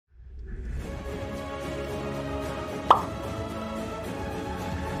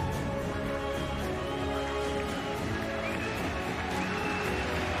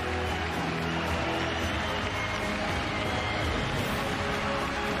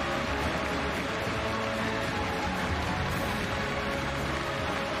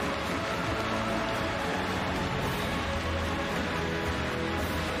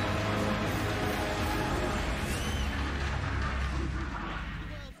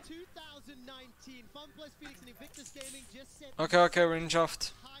Okay, okay, we're in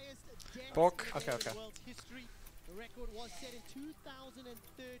draft. Bok. Okay, okay. The record was set in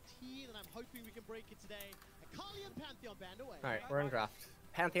 2013, and I'm hoping we can break it today. Kali and Pantheon banned away. Alright, we're in draft.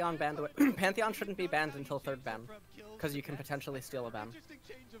 Pantheon banned away. Pantheon shouldn't be banned until third ban, because you can potentially steal a ban.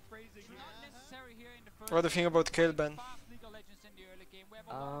 What do you think about Kale ban?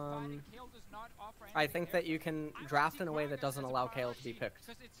 I think that you can draft in a way that doesn't allow Kale to be picked.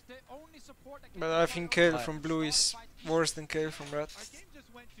 But I think Kale from blue is worse than Kale from red.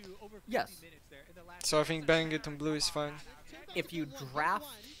 Yes. So I think banning it on blue is fine. If you draft,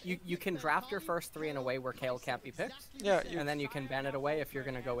 you can draft your first 3 in a way where Kale can't be picked. Yeah, and then you can ban it away if you're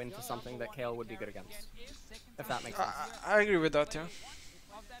going to go into something that Kale would be good against. If that makes sense. I agree with that, yeah.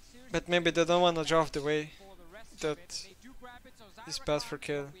 But maybe they don't want to draft the way that is bad for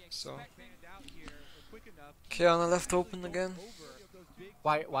Kale, so... Kiana left open again.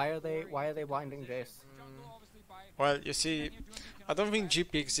 Why are they blinding Jace? Well, you see, I don't think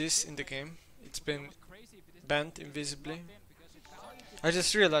GP exists in the game. It's been banned invisibly. I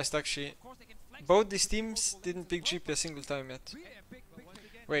just realized actually, both these teams didn't pick GP a single time yet.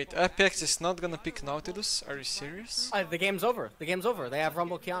 Wait, FPX is not gonna pick Nautilus? Are you serious? The game's over. The game's over. They have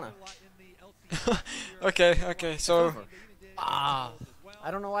Rumble Kiana. Okay, okay, so... Ah, I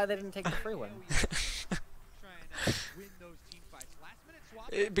don't know why they didn't take the free win.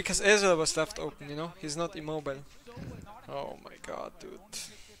 Because Ezra was left open, you know? He's not immobile. Oh my god, dude.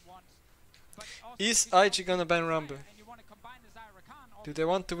 Is IG gonna ban Rumble? Do they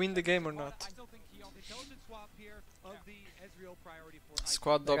want to win the game or not?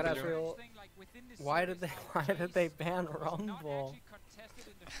 Squad W. Why did they ban Rumble?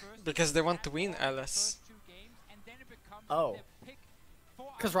 Because they want to win, Alice. Oh.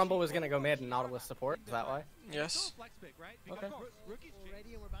 Because Rumble was gonna go mid and Nautilus support, is that why? Yes. Okay.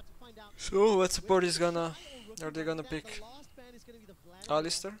 So what support is gonna... Are they gonna pick?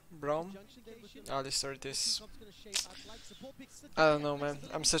 Alistair? Braum? Alistair it is. I don't know, man.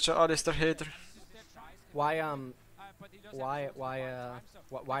 I'm such an Alistair hater. Why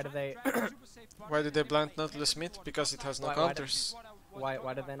do they Why did they blind Nautilus mid? Because it has no counters.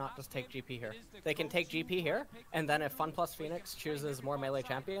 Why did they not just take GP here? They can take GP here, and then if Fun Plus Phoenix chooses more melee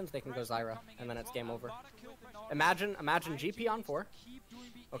champions, they can go Zyra, and then it's game over. Imagine GP on 4.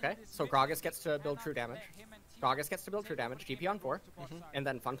 Okay, so Gragas gets to build true damage. GP on 4, and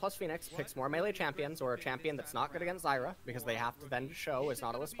then Fun Plus Phoenix picks more melee champions or a champion that's not good against Zyra, because they have to then show is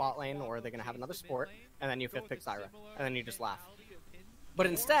Nautilus bot lane or they're gonna have another support, and then you 5th pick Zyra, and then you just laugh. But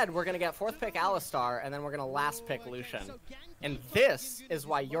instead, we're gonna get 4th pick Alistar, and then we're gonna last pick Lucian. And this is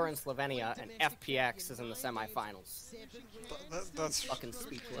why you're in Slovenia and FPX is in the semifinals. That's fucking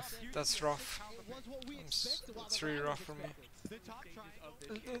speechless. That's rough. That's really rough for me.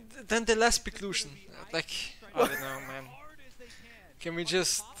 Then the last pick Lucian. Like, I don't know, man. Can we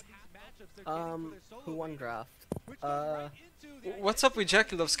just... Who won draft? What's up with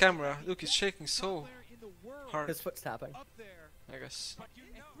Jackalov's camera? Look, it's shaking so hard. His foot's tapping. I guess.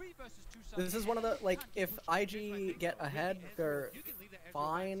 This is one of the, like, if IG get ahead, they're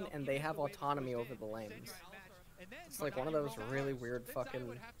fine and they have autonomy over the lanes. It's like one of those really weird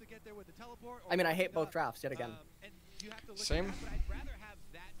fucking... I mean, I hate both drafts yet again. Same.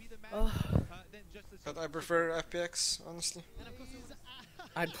 But I prefer FPX, honestly.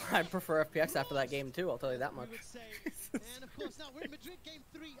 I'd prefer FPX after that game too, I'll tell you that much.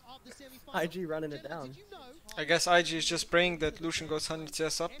 IG running it down. I guess IG is just praying that Lucian goes 100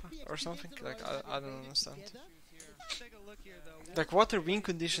 CS up or something. Like, I don't understand. Like, what are win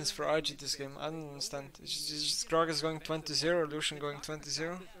conditions for IG this game? I don't understand. It's just Gragas going 20-0, Lucian going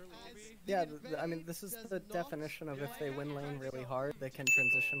 20-0. Yeah, I mean, this is the definition of if they win lane really hard, they can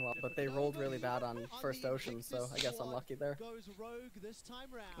transition well, but they rolled really bad on First Ocean, so I guess I'm lucky there.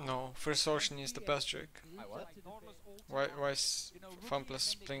 No, First Ocean is the best Drake. Why is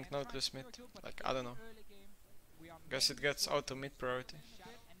FunPlus playing Nautilus mid? Like, I don't know. Guess it gets auto mid priority,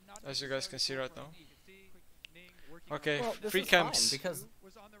 as you guys can see right now. Okay, well, free camps.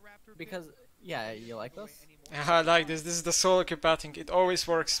 Because, yeah, you like this? I like this. This is the solo queue pathing. It always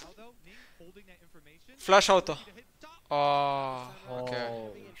works. Flash auto. Oh, okay.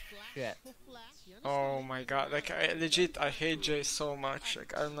 Holy shit. Oh my god. Like, I hate Jace so much.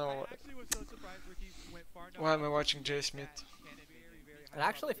 Like, I don't know. Why am I watching Jace mid? It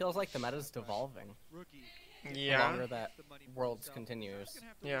actually feels like the meta's devolving. Yeah. The longer that Worlds continues.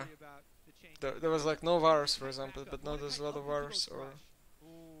 Yeah. There was like no Varus, for example, but now there's a lot of Varus or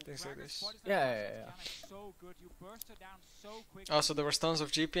things like this. Yeah. Also, there were tons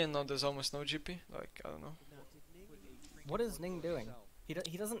of GP and now there's almost no GP. Like, I don't know. What is Ning doing?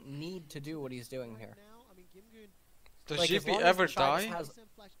 He doesn't need to do what he's doing here. Does Like, as GP long as ever the Shy die? has-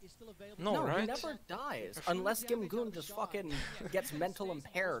 No, No, right? he never dies unless Gimgoon just fucking gets mental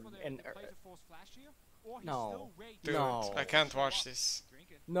impaired and. No. Dude, No. I can't watch this.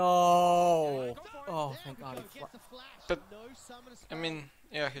 No. Oh, thank God. But, I mean,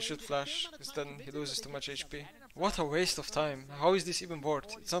 yeah, he should flash, because then he loses too much HP. What a waste of time. How is this even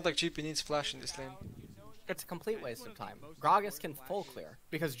worth? It's not like GP needs flash in this lane. It's a complete waste of time. Gragas can full clear,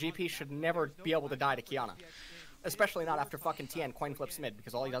 because GP should never be able to die to Kiana. Especially not after fucking TN coin flips mid,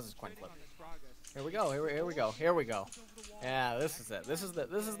 because all he does is coin flip. Here we go, here we go, here we go. Yeah, this is it. This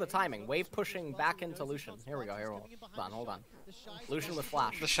is the timing. Wave pushing back into Lucian. Here we go, hold on. Lucian with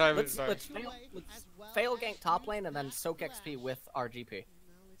flash. theShy will Let's die. fail gank top lane and then soak XP with our GP.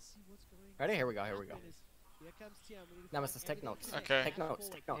 Ready? Here we go. Nemesis, take notes. Okay. Take notes.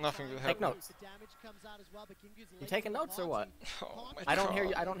 Nothing will Take happen. notes. You taking notes or what? Oh my I don't hear God.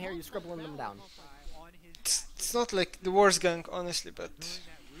 you. I don't hear you scribbling them down. It's not like the worst gank, honestly, but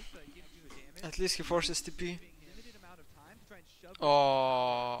at least he forces TP.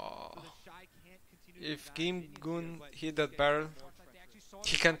 Oh, if Gimgoon hit that barrel,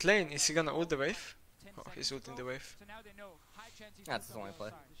 he can't lane. Is he gonna ult the wave? Oh, he's ulting the wave. That's his only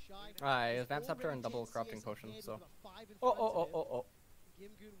play. Alright, his Vamp Scepter and double corrupting potion. So.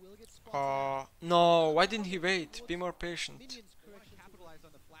 Oh. No, why didn't he wait? Be more patient.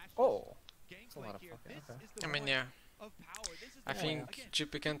 Oh. That's a lot of fucking. Okay. I mean, yeah. I think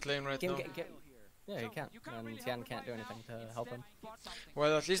GP can't lane right now. Yeah, he can't. And Tian can't do anything to help him.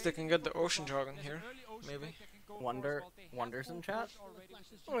 Well, at least they can get the Ocean Dragon here, maybe. Wonders in chat?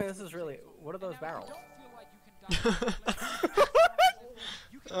 Oh, this is really. What are those barrels?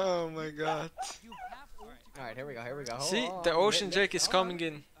 Oh my God. Alright, here we go. See, the Ocean Drake is coming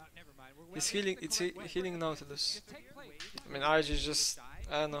in. He's healing. It's healing Nautilus. I mean, IG just.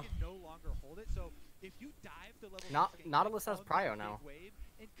 I don't know. Nautilus has Prio now.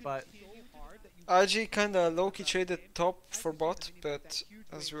 But. IG kinda low-key traded top for bot, but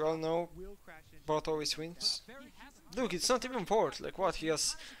as we all know, bot always wins. Look, it's not even port. Like what? He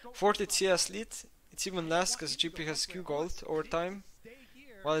has 40 CS lead. It's even less because GP has Q gold over time.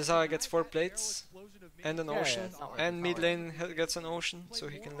 While Zaya gets 4 plates and an ocean, and mid lane gets an ocean, so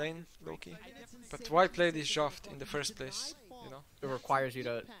he can lane low-key. But why play this Joft in the first place? You know? It requires you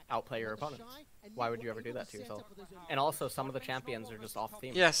to outplay your opponent. Why would you ever do that to yourself? And also, some of the champions are just off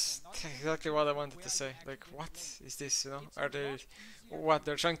theme. Yes, exactly what I wanted to say. Like, what is this? You know? Are they what?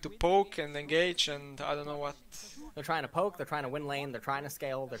 They're trying to poke and engage, and I don't know what. They're trying to poke. They're trying to win lane. They're trying to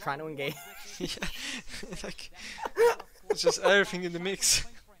scale. They're trying to engage. Yeah, like it's just everything in the mix.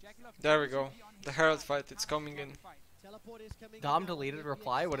 There we go. The Herald fight. It's coming in. Dom deleted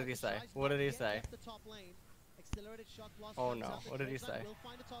reply. What did he say? What did he say? Oh no, what did he say?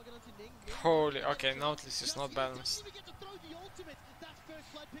 Holy, okay, Nautilus is not balanced.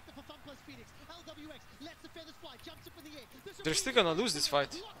 They're still gonna lose this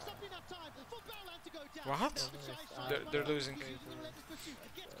fight. What? They're losing.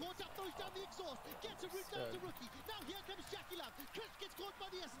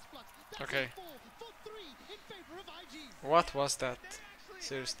 Okay. What was that?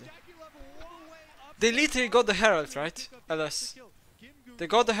 Seriously. They literally got the Herald, right? LS. They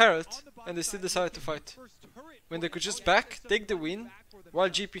got the Herald, and they still decided to fight. When they could just back, take the win, while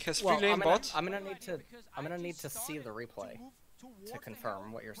GP has free lane bot. I'm gonna need to see the replay to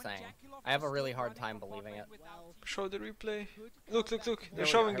confirm what you're saying. I have a really hard time believing it. Show the replay. Look, they're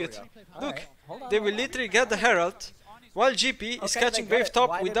showing it. Look, Right, they will literally get the Herald, while GP is catching wave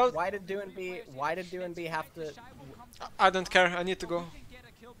top without... Why did Doinb have to... I don't care, I need to go.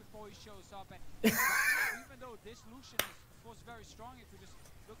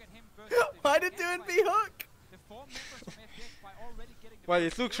 Why did Doinb hook? Well,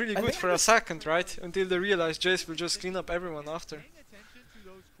 it looked really good for a second, right? Until they realized Jace will just clean up everyone after.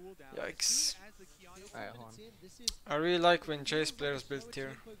 Yikes. Alright, hold on. I really like when Jace players build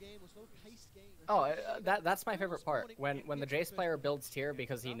tier. Oh, that's my favorite part. When the Jace player builds tier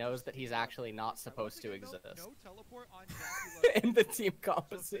because he knows that he's actually not supposed to exist in the team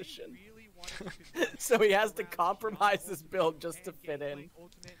composition. So he has to compromise his build just to fit in.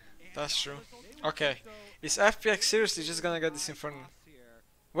 That's true. Okay, is FPX seriously just gonna get this Inferno?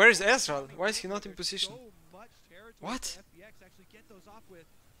 Where is Ezreal? Why is he not in position? What?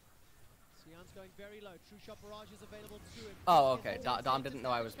 Oh, okay. Dom didn't know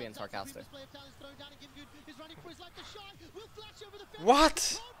I was being sarcastic.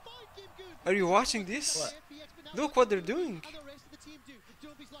 What? Are you watching this? What? Look what they're doing.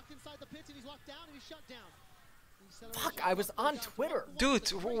 Fuck, I was on Twitter. Dude,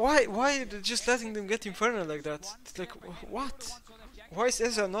 why are they just letting them get Inferno like that? It's like, what? Why is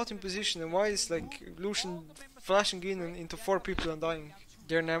Ezra not in position, and why is like Lucian flashing in and into 4 people and dying?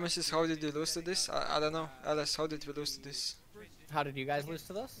 Dear Nemesis, how did you lose to this? I don't know. Alice, how did we lose to this? How did you guys lose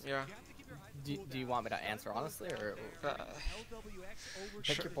to this? Yeah. Do you want me to answer honestly, or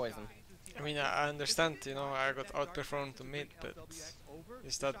pick Sure. your poison? I mean, I understand, you know, I got outperformed to mid, but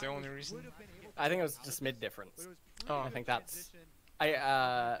is that the only reason? I think it was just mid difference. Oh, I think that's...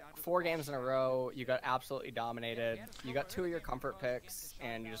 4 games in a row, you got absolutely dominated. You got 2 of your comfort picks,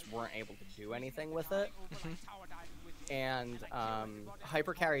 and you just weren't able to do anything with it. And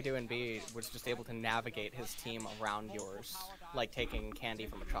Hyper Carry Doinb was just able to navigate his team around yours, like taking candy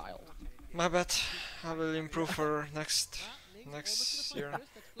from a child. my bad. I will improve for next year.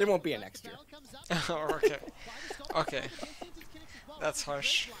 There won't be a next year. Okay. Okay. That's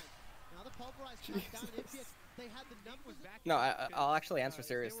harsh. No, I'll actually answer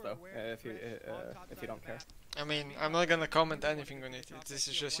serious though, if you don't care. I mean, I'm not gonna comment anything on it. This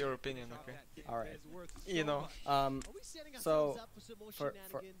is just your opinion, okay? All right. You know. So for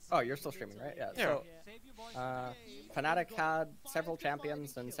oh, you're still streaming, right? Yeah. Yeah. So, Fnatic had several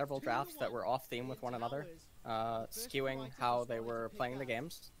champions and several drafts that were off theme with one another, skewing how they were playing the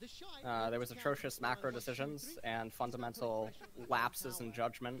games. There was atrocious macro decisions and fundamental lapses in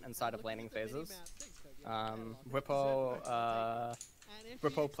judgment inside of laning phases. Whippo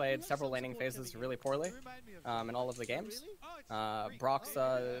played several laning phases really poorly in all of the games.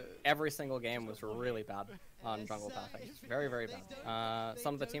 Broxa, every single game was really bad on jungle pathing. Very, very bad.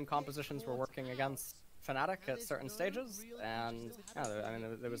 Some of the team compositions were working against Fnatic at certain stages, and yeah, I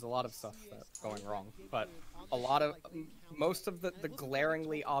mean, there was a lot of stuff going wrong. But most of the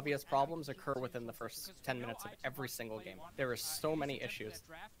glaringly obvious problems occur within the first 10 minutes of every single game. There are so many issues,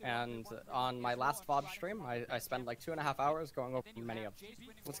 and on my last VOD stream, I spent like 2.5 hours going over many of them.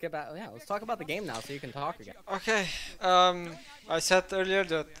 Let's get back. Yeah, let's talk about the game now, so you can talk again. Okay. I said earlier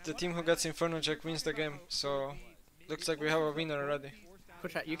that the team who gets Inferno Jack wins the game, so looks like we have a winner already.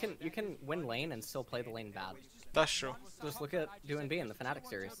 Quick chat, you can win lane and still play the lane bad. That's true. Just look at Doinb in the Fnatic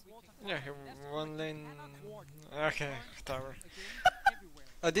series. Yeah, he won lane. Okay, tower.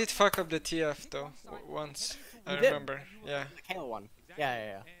 I did fuck up the TF though once. I remember. Yeah. The Kale one.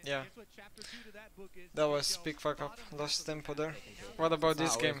 Yeah. Yeah. That was big fuck up. Lost tempo there. What about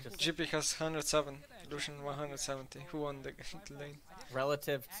this game? GP has 107, Lucian 170. Who won the lane?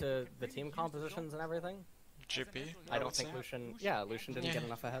 Relative to the team compositions and everything, GP. I don't think Lucian. Yeah, Lucian didn't get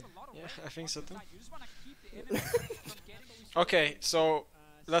enough ahead. Yeah, I think so too. Okay, so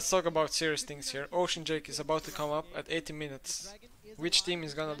let's talk about serious things here. Ocean Jake is about to come up at 80 minutes. Which team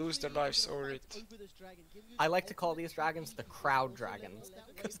is gonna lose their lives over it? I like to call these dragons the crowd dragons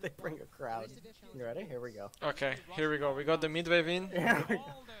because they bring a crowd. You ready? Here we go. Okay, here we go. We got the mid wave in. Here we go.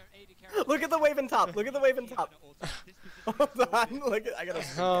 Look at the wave in top. Look at the wave in top. Hold on. Look at, I gotta.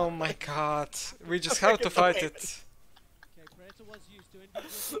 Oh my god. We just have to fight it.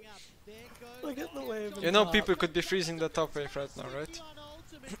 Look at the wave. You know people could be freezing the top wave right now, right?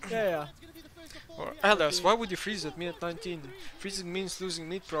 Yeah. Or Alice, why would you freeze at minute 19? Freezing means losing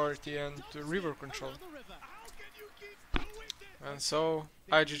mid priority and river control. And so,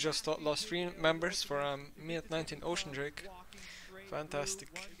 IG just lost 3 members for minute 19 Ocean Drake.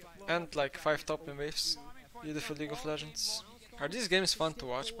 Fantastic. And like 5 top in waves. Beautiful League of Legends. Are these games fun to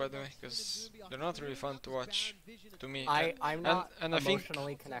watch, by the way? Because they're not really fun to watch to me. I'm not and I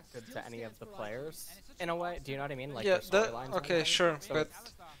emotionally connected to any of the players in a way. Do you know what I mean? Like yeah, their storylines. okay, sure, so but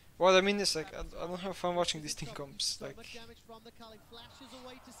what I mean is like I don't have fun watching these team comps. Like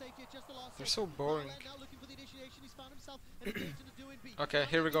they're so boring. Okay,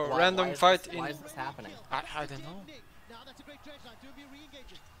 here we go. Random fight in. Why is this happening? I don't know.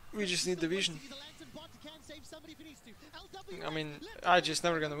 We just need the vision. I mean, I just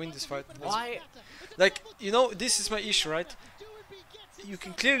never gonna win this fight. Why? Like, you know, this is my issue, right? You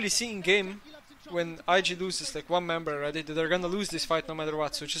can clearly see in game when IG loses like 1 member already that they're gonna lose this fight no matter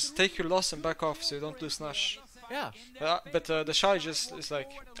what. So just take your loss and back off so you don't lose Nash. Yeah. But theShy just is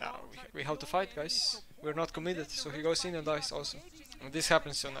like, we have to fight, guys. We're not committed. So he goes in and dies also. And this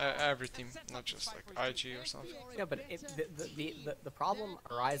happens on every team, not just like IG or something. Yeah, but the problem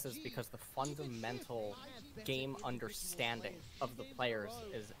arises because the fundamental game understanding of the players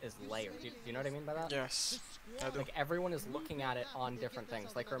is layered. Do you know what I mean by that? Yes, I do. Like everyone is looking at it on different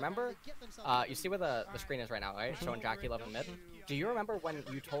things. Like remember, you see where the screen is right now, right? Showing Jackie level mid. Do you remember when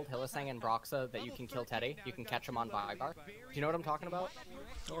you told Hylissang and Broxa that you can kill Teddy, you can catch him on Vygar? Do you know what I'm talking about?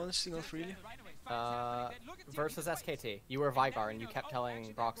 Honestly, not really. Versus SKT, you were Vigar and you kept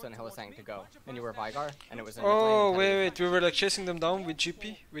telling Broxa and Hylissang to go, and you were Vigar, and it was in mid lane Oh, and wait, we were like chasing them down with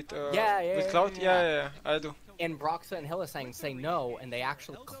GP, with Yeah, Cloud. yeah. Yeah, I do. And Broxa and Hylissang say no, and they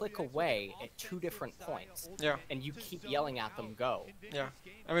actually click away at 2 different points. Yeah, And you keep yelling at them, go. yeah.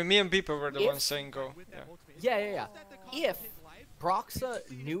 I mean, me and Beeper were the If- ones saying go. Yeah. Yeah. If Broxa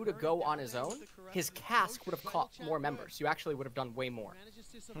knew to go on his own, his cask would have caught more members. You actually would have done way more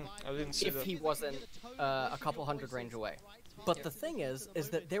I didn't see if that. he wasn't a couple hundred range away. But the thing is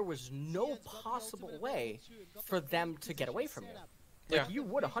that there was no possible way for them to get away from you. Like, Yeah. you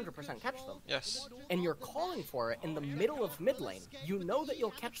would 100% catch them. Yes. And you're calling for it in the middle of mid lane. You know that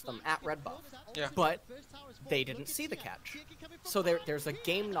you'll catch them at red buff. Yeah. But they didn't see the catch. So there's a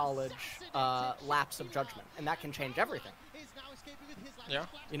game knowledge lapse of judgment, and that can change everything. Yeah.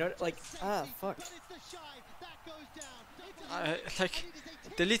 You know, like, fuck. Like,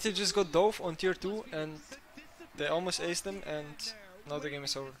 they literally just got dove on tier 2 and they almost aced them, and now the game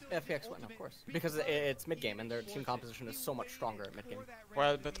is over. FPX win, of course. Because it's mid game, and their team composition is so much stronger at mid game.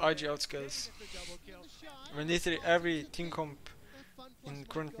 Well, but IG outscales. I mean, literally every team comp in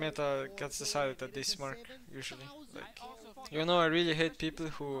current meta gets decided at this mark, usually. Like, you know, I really hate people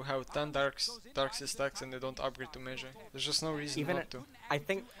who have 10 Darks stacks and they don't upgrade to Mage. There's just no reason Even not at, to. I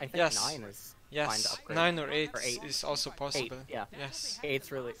think Yes. 9 is fine to Yes, upgrade. 9 or 8, Or 8. is also possible. 8, yeah. Yes.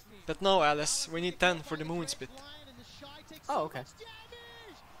 8's really... But no, Alice, we need 10 for the movement speed. Oh, okay.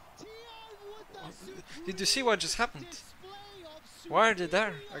 Did you see what just happened? Why are they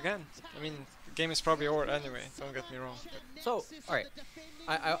there again? I mean, the game is probably over anyway, don't get me wrong. So, alright.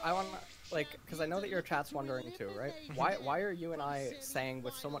 I want to, like, because I know that your chat's wondering too, right? Why are you and I saying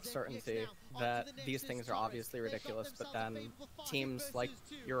with so much certainty that these things are obviously ridiculous, but then teams like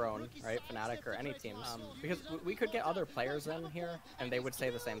your own, right, Fnatic or any teams, because we could get other players in here and they would say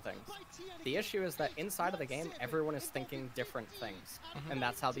the same things. The issue is that inside of the game, everyone is thinking different things, and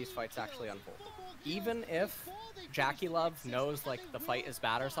that's how these fights actually unfold. Even if Jackie Love knows like the fight is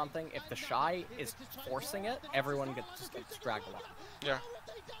bad or something, if theShy is forcing it, everyone just gets dragged along. Yeah.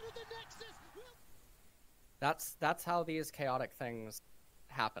 That's how these chaotic things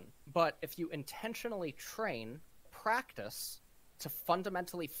happen. But if you intentionally train, practice to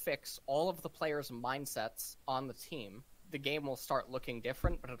fundamentally fix all of the players' mindsets on the team, the game will start looking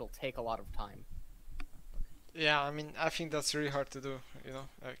different, but it'll take a lot of time. Yeah, I mean, I think that's really hard to do, you know,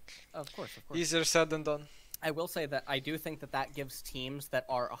 like, Of course. easier said than done. I will say that I do think that gives teams that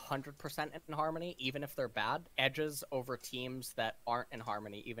are 100% in harmony, even if they're bad, edges over teams that aren't in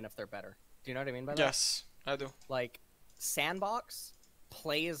harmony, even if they're better. Do you know what I mean by that? Yes, I do. Like, Sandbox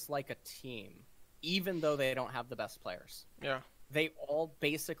plays like a team, even though they don't have the best players. Yeah. They all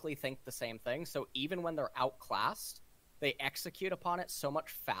basically think the same thing, so even when they're outclassed, they execute upon it so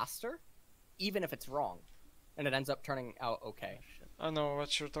much faster, even if it's wrong. And it ends up turning out okay. I know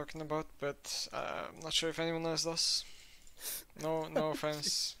what you're talking about, but I'm not sure if anyone else does. No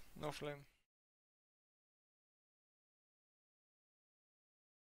offense, no flame.